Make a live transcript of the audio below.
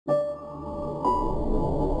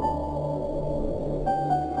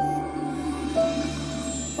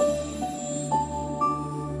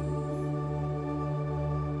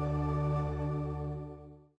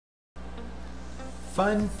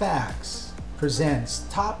Fun Facts presents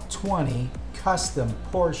Top 20 Custom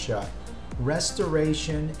Porsche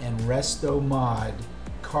Restoration and Restomod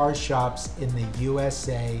car shops in the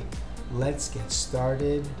USA. Let's get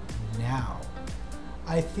started now.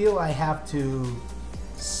 I feel I have to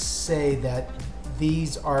say that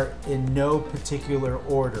these are in no particular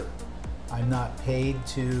order. I'm not paid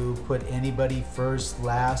to put anybody first,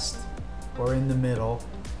 last, or in the middle.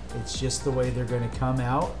 It's just the way they're going to come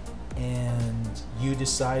out, and you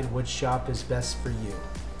decide which shop is best for you.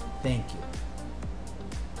 Thank you.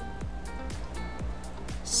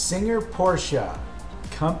 Singer Porsche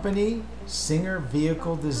Company, Singer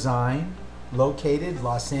Vehicle Design, located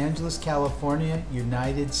Los Angeles, California,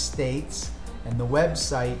 United States, and the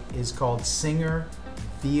website is called Singer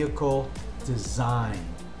Vehicle Design.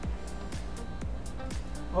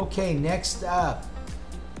 Okay, next up,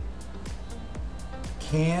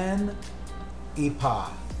 Can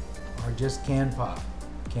Ipa, or just Canpa.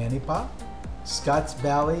 Can Ipa, Scotts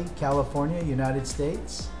Valley, California, United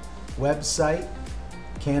States. Website,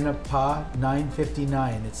 Canepa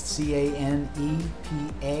 959. It's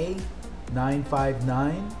C-A-N-E-P-A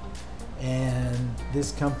 959. And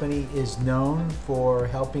this company is known for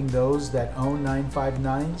helping those that own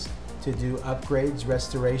 959s to do upgrades,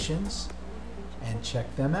 restorations, and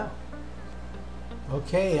check them out.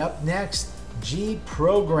 Okay, up next, G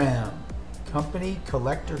Program Company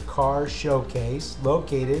Collector Car Showcase,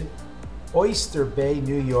 located Oyster Bay,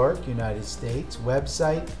 New York, United States.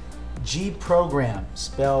 Website, G Program,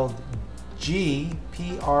 spelled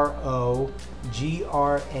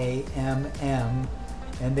G-P-R-O-G-R-A-M-M,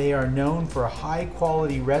 and they are known for high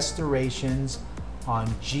quality restorations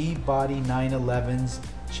on G body 911s.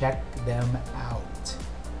 Check them out.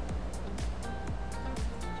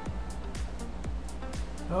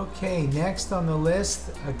 Okay, next on the list,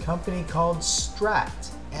 a company called Strat,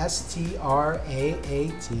 S-T-R-A-A-T,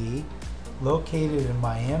 located in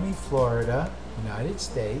Miami, Florida, United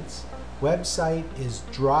States. Website is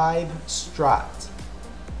Drive Strat.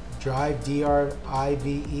 Drive,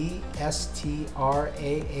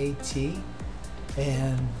 D-R-I-V-E-S-T-R-A-A-T.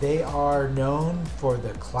 And they are known for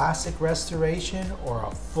the classic restoration or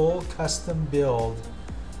a full custom build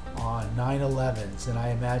on 911s, and I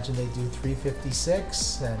imagine they do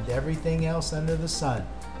 356 and everything else under the sun.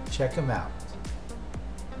 Check them out.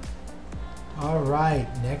 All right,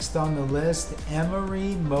 next on the list,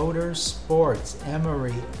 Emery Motorsports.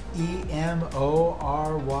 Emery,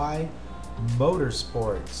 E-M-O-R-Y,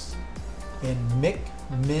 Motorsports, in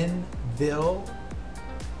McMinnville,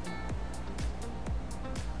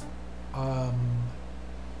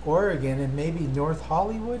 Oregon, and maybe North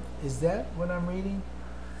Hollywood. Is that what I'm reading?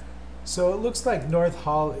 So it looks like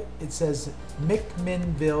it says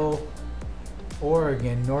McMinnville,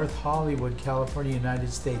 Oregon, North Hollywood, California,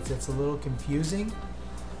 United States. That's a little confusing.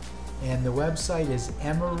 And the website is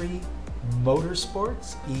Emery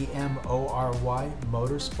Motorsports, E-M-O-R-Y,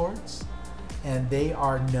 Motorsports. And they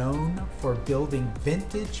are known for building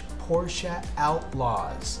vintage Porsche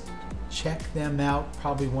Outlaws. Check them out.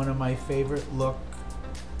 Probably one of my favorite look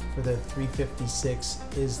for the 356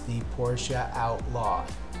 is the Porsche Outlaw.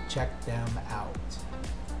 Check them out.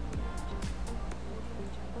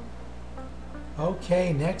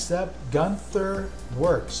 Okay, next up, Gunther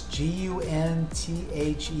Works,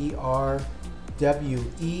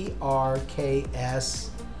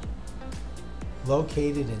 G-U-N-T-H-E-R-W-E-R-K-S,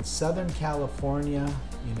 located in Southern California,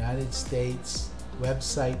 United States.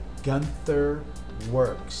 Website, Gunther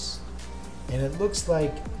Works. And it looks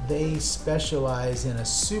like they specialize in a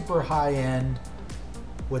super high-end,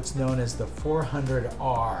 what's known as the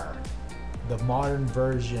 400R, the modern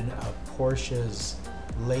version of Porsche's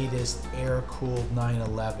latest air-cooled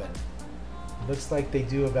 911. It looks like they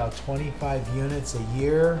do about 25 units a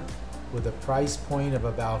year with a price point of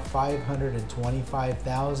about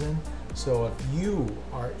 $525,000. So if you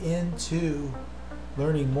are into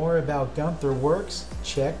learning more about Gunther Works,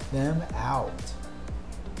 check them out.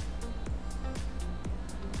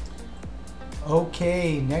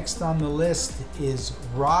 Okay, next on the list is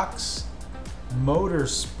Rox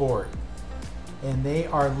Motorsport, and they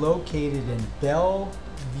are located in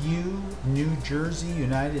Bellevue, New Jersey,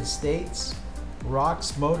 United States.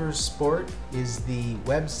 Rox Motorsport is the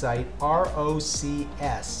website,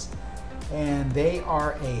 R-O-C-S, and they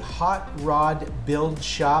are a hot rod build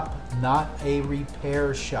shop, not a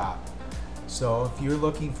repair shop. So if you're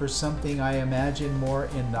looking for something, I imagine, more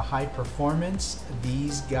in the high performance,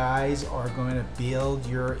 these guys are going to build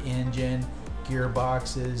your engine,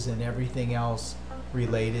 gearboxes, and everything else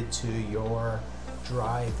related to your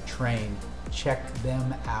drivetrain. Check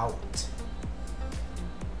them out.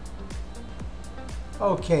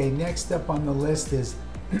 Okay, next up on the list is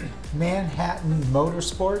Manhattan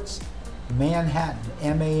Motorsports. Manhattan,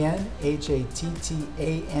 M-A-N-H-A-T-T-A-N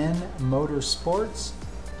Motorsports,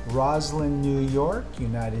 Roslyn, New York,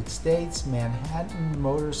 United States. Manhattan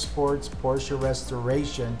Motorsports Porsche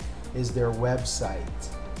Restoration is their website.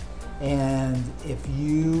 And if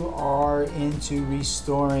you are into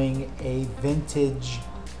restoring a vintage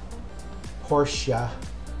Porsche,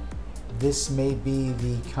 this may be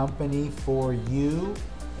the company for you,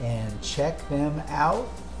 and check them out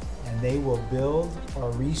and they will build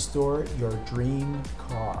or restore your dream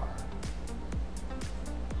car.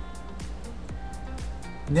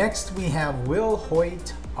 Next we have Will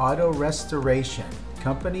Hoyt Auto Restoration.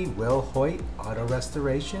 Company Will Hoyt Auto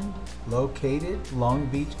Restoration, located Long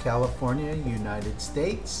Beach, California, United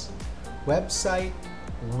States. Website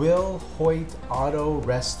Will Hoyt Auto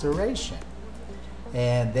Restoration.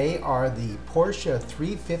 And they are the Porsche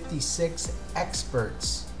 356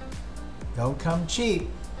 experts. Don't come cheap,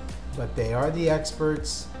 but they are the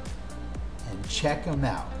experts, and check them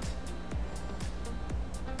out.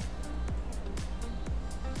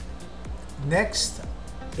 Next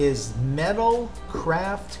is Metal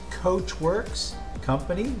Craft Coachworks.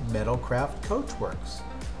 Company Metal Craft Coachworks.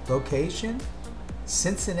 Location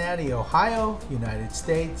Cincinnati, Ohio, United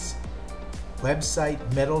States. Website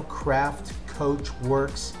Metal Craft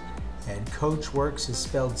Coachworks, and Coachworks is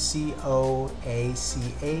spelled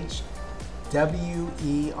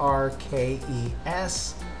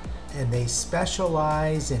C-O-A-C-H-W-E-R-K-E-S, and they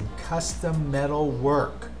specialize in custom metal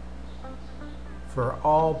work for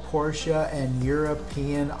all Porsche and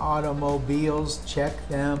European automobiles. Check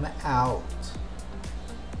them out.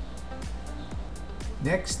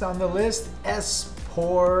 Next on the list,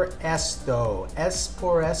 Esporesto,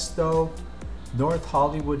 North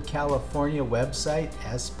Hollywood, California. Website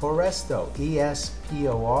Esporesto,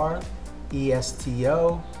 E-S-P-O-R-E-S-T-O,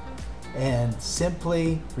 and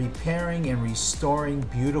simply repairing and restoring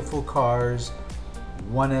beautiful cars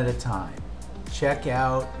one at a time. Check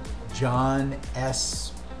out John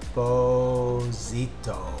Esposito.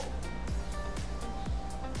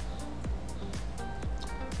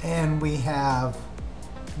 And we have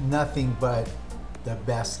nothing but the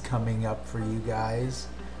best coming up for you guys.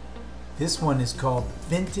 This one is called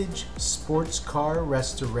Vintage Sports Car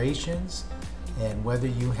Restorations, and whether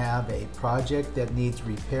you have a project that needs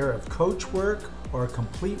repair of coach work or a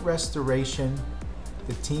complete restoration,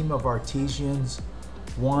 the team of artisans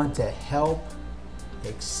want to help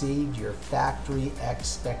exceed your factory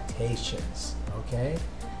expectations, okay?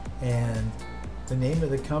 And the name of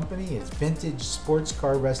the company is Vintage Sports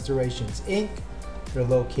Car Restorations, Inc. They're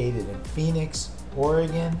located in Phoenix,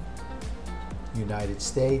 Oregon, United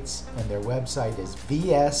States, and their website is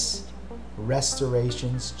VS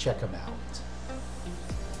Restorations. Check them out.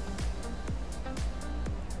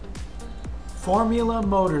 Formula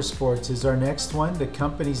Motorsports is our next one. The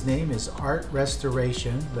company's name is Art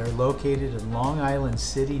Restoration. They're located in Long Island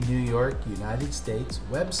City, New York, United States.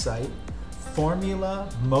 Website Formula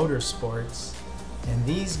Motorsports, and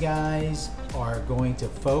these guys are going to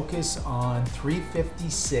focus on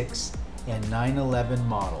 356 and 911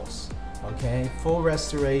 models. Okay, full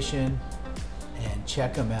restoration, and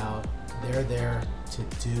check them out. They're there to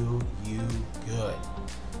do you good.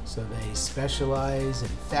 So they specialize in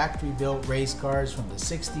factory-built race cars from the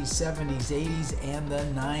 60s, 70s, 80s, and the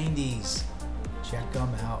 90s. Check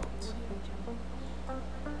them out.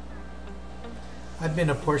 I've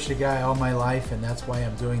been a Porsche guy all my life, and that's why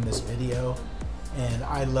I'm doing this video. And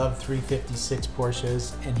I love 356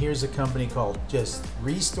 Porsches. And here's a company called just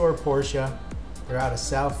Restore Porsche. They're out of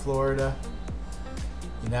South Florida,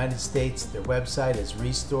 United States. Their website is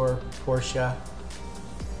Restore Porsche,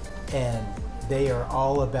 and they are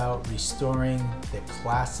all about restoring the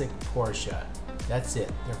classic Porsche. That's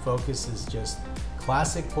it. Their focus is just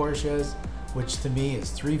classic Porsches, which to me is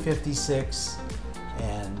 356,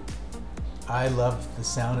 and I love the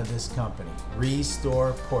sound of this company.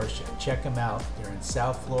 Restore Porsche. Check them out. They're in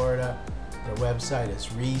South Florida. Their website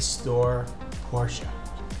is Restore Porsche.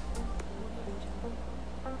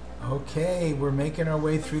 Okay, we're making our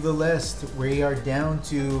way through the list. We are down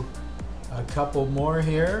to a couple more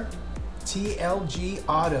here. TLG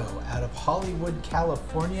Auto out of Hollywood,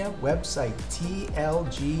 California. Website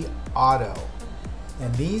TLG Auto.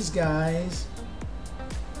 And these guys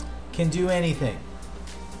can do anything.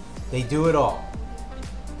 They do it all.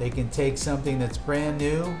 They can take something that's brand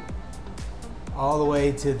new all the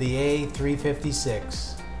way to the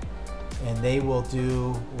A356, and they will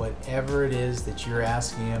do whatever it is that you're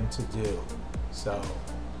asking them to do. So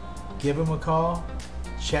give them a call,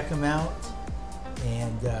 check them out,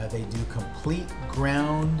 and they do complete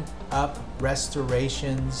ground up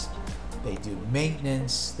restorations. They do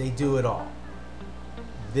maintenance. They do it all.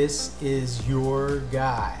 This is your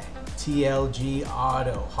guy, TLG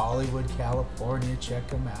Auto, Hollywood, California. Check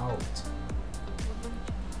them out.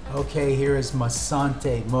 Okay, here is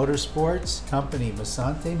Masante Motorsports Company,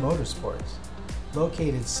 Masante Motorsports,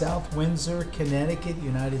 located South Windsor, Connecticut,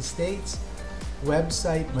 United States.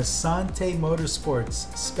 Website Masante Motorsports,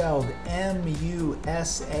 spelled M-U-S-A-N-T-E,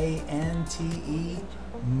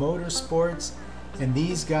 Motorsports. And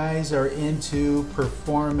these guys are into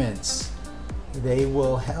performance. They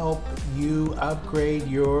will help you upgrade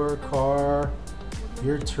your car,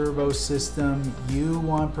 your turbo system. You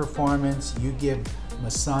want performance, you give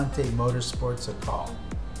Masante Motorsports a call.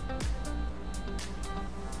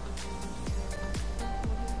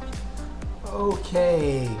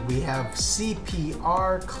 Okay, we have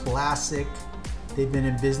CPR Classic. They've been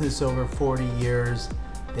in business over 40 years.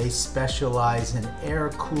 They specialize in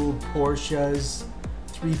air-cooled Porsches,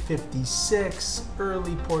 356,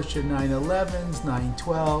 early Porsche 911s,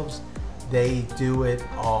 912s. They do it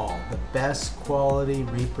all. The best quality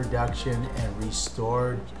reproduction and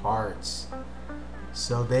restored parts.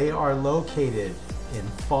 So they are located in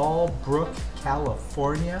Fallbrook,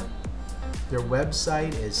 California. Their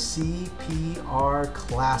website is CPR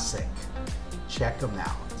Classic. Check them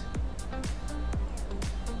out.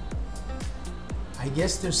 I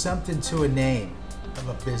guess there's something to a name of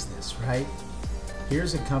a business, right?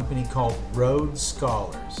 Here's a company called Road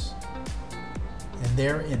Scholars, and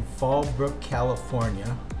they're in Fallbrook,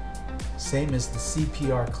 California. Same as the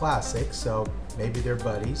CPR Classic, so maybe they're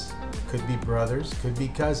buddies. Could be brothers, could be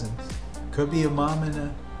cousins, could be a mom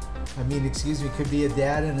and could be a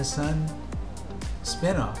dad and a son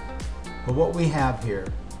spinoff. But what we have here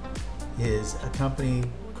is a company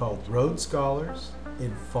called Road Scholars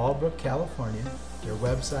in Fallbrook, California. Their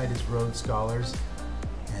website is Road Scholars,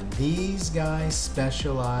 and these guys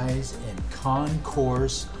specialize in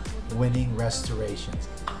concourse winning restorations.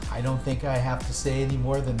 I don't think I have to say any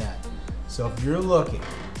more than that. So if you're looking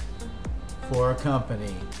for a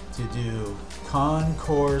company to do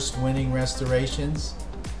concourse winning restorations,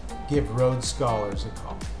 give Road Scholars a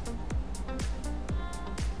call.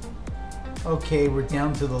 Okay, we're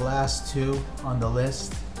down to the last two on the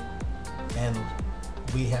list, and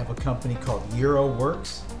we have a company called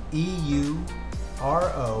Euroworks,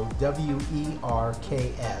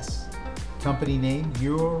 E-U-R-O-W-E-R-K-S. Company name,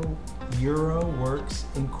 Euroworks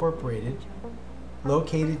Incorporated,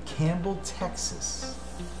 located Campbell, Texas.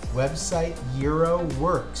 Website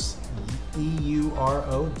Euroworks,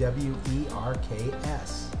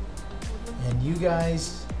 E-U-R-O-W-E-R-K-S. And you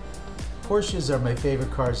guys, Porsches are my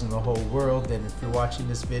favorite cars in the whole world, and if you're watching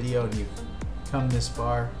this video and you've come this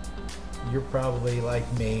far, you're probably like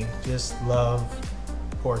me, just love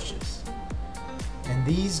Porsches. And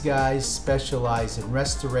these guys specialize in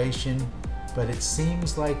restoration, but it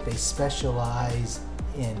seems like they specialize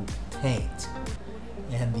in paint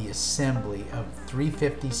and the assembly of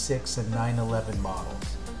 356 and 911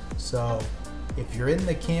 models. So if you're in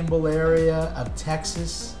the Campbell area of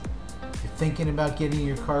Texas, you're thinking about getting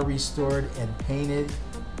your car restored and painted,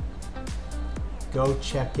 go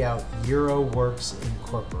check out Euroworks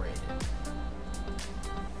Incorporated.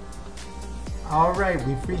 All right,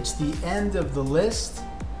 we've reached the end of the list,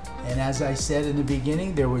 and as I said in the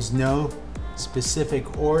beginning, there was no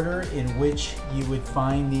specific order in which you would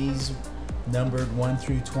find these numbered 1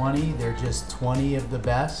 through 20. They're just 20 of the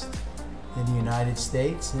best in the United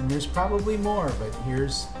States, and there's probably more, but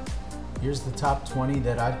here's the top 20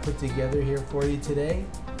 that I've put together here for you today.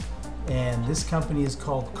 And this company is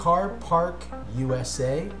called Car Park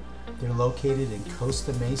USA. They're located in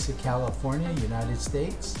Costa Mesa, California, United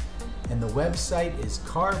States. And the website is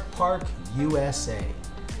Car Park USA.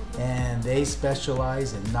 And they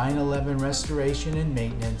specialize in 911 restoration and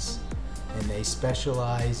maintenance. And they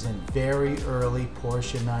specialize in very early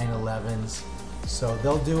Porsche 911s. So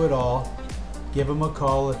they'll do it all. Give them a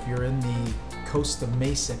call if you're in the Costa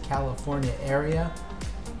Mesa, California area.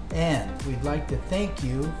 And we'd like to thank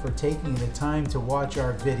you for taking the time to watch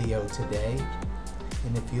our video today.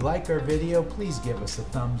 And if you like our video, please give us a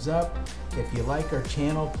thumbs up. If you like our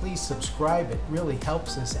channel, please subscribe. It really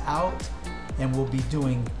helps us out. And we'll be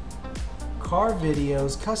doing car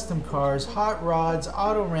videos, custom cars, hot rods,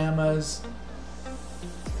 Autoramas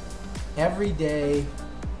every day.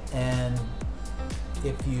 And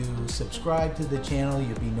if you subscribe to the channel,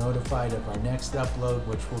 you'll be notified of our next upload,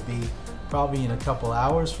 which will be probably in a couple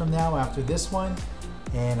hours from now after this one.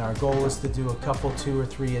 And our goal is to do a couple, 2 or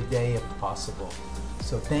 3 a day if possible.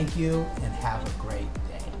 So thank you and have a great day.